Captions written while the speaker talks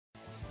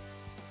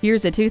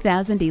Here's a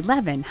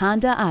 2011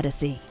 Honda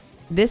Odyssey.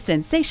 This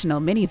sensational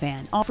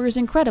minivan offers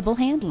incredible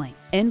handling,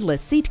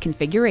 endless seat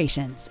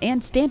configurations,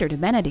 and standard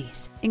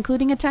amenities,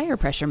 including a tire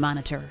pressure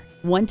monitor,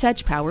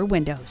 one-touch power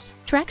windows,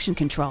 traction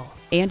control,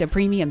 and a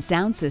premium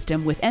sound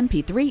system with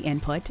MP3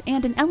 input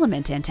and an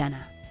element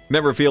antenna.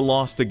 Never feel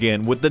lost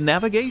again with the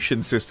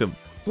navigation system.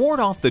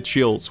 Ward off the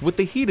chills with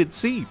the heated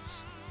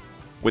seats.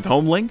 With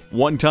HomeLink,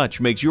 one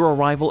touch makes your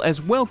arrival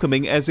as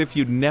welcoming as if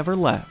you'd never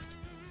left.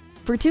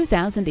 For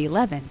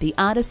 2011, the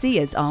Odyssey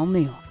is all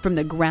new. From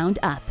the ground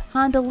up,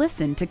 Honda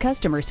listened to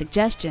customer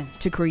suggestions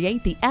to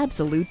create the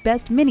absolute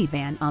best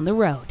minivan on the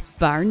road,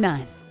 bar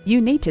none.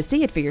 You need to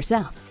see it for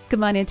yourself.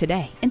 Come on in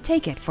today and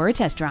take it for a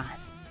test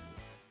drive.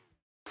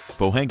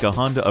 Pohanka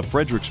Honda of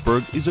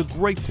Fredericksburg is a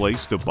great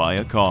place to buy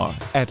a car.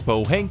 At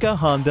Pohanka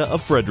Honda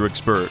of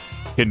Fredericksburg,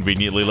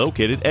 conveniently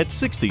located at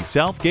 60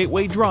 South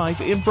Gateway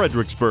Drive in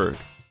Fredericksburg.